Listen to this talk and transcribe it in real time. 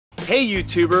Hey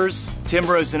YouTubers, Tim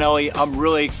Rosanelli. I'm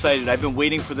really excited. I've been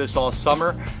waiting for this all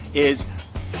summer. Is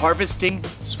harvesting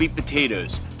sweet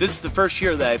potatoes. This is the first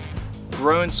year that I've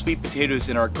grown sweet potatoes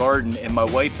in our garden, and my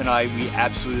wife and I, we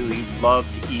absolutely love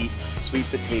to eat sweet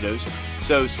potatoes.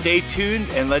 So stay tuned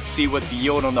and let's see what the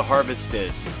yield on the harvest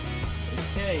is.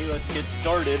 Okay, let's get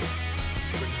started.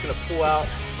 We're just gonna pull out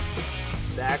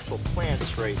the actual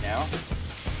plants right now.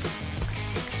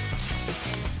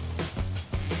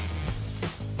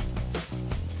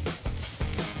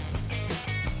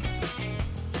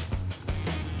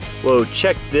 Whoa,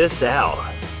 check this out.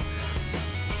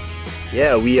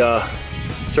 Yeah, we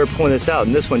started pulling this out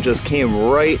and this one just came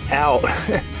right out.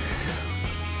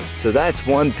 So that's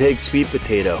one big sweet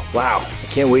potato. Wow, I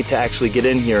can't wait to actually get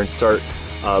in here and start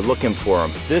looking for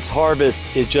them. This harvest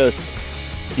is just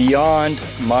beyond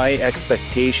my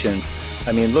expectations.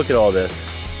 I mean, look at all this.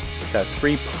 Got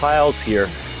 3 piles here.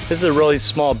 This is a really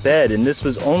small bed and this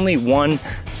was only one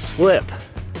slip,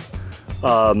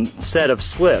 set of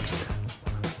slips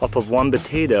off of one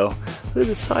potato. Look at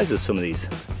the size of some of these.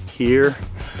 Here,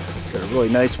 got a really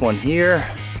nice one here.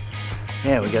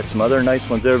 Man, we got some other nice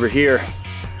ones over here.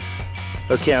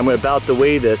 Okay, I'm about to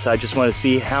weigh this. I just want to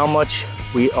see how much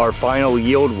our final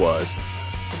yield was.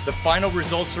 The final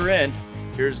results are in.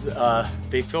 Here's,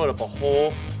 they filled up a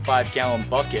whole 5-gallon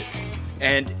bucket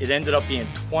and it ended up being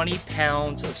 20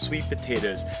 pounds of sweet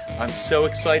potatoes. I'm so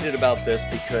excited about this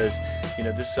because, you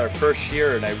know, this is our first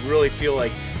year and I really feel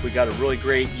like we got a really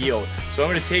great yield. So I'm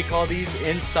gonna take all these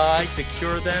inside to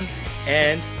cure them,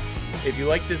 and if you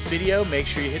like this video, make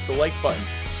sure you hit the like button,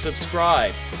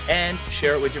 subscribe, and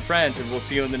share it with your friends, and we'll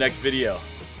see you in the next video.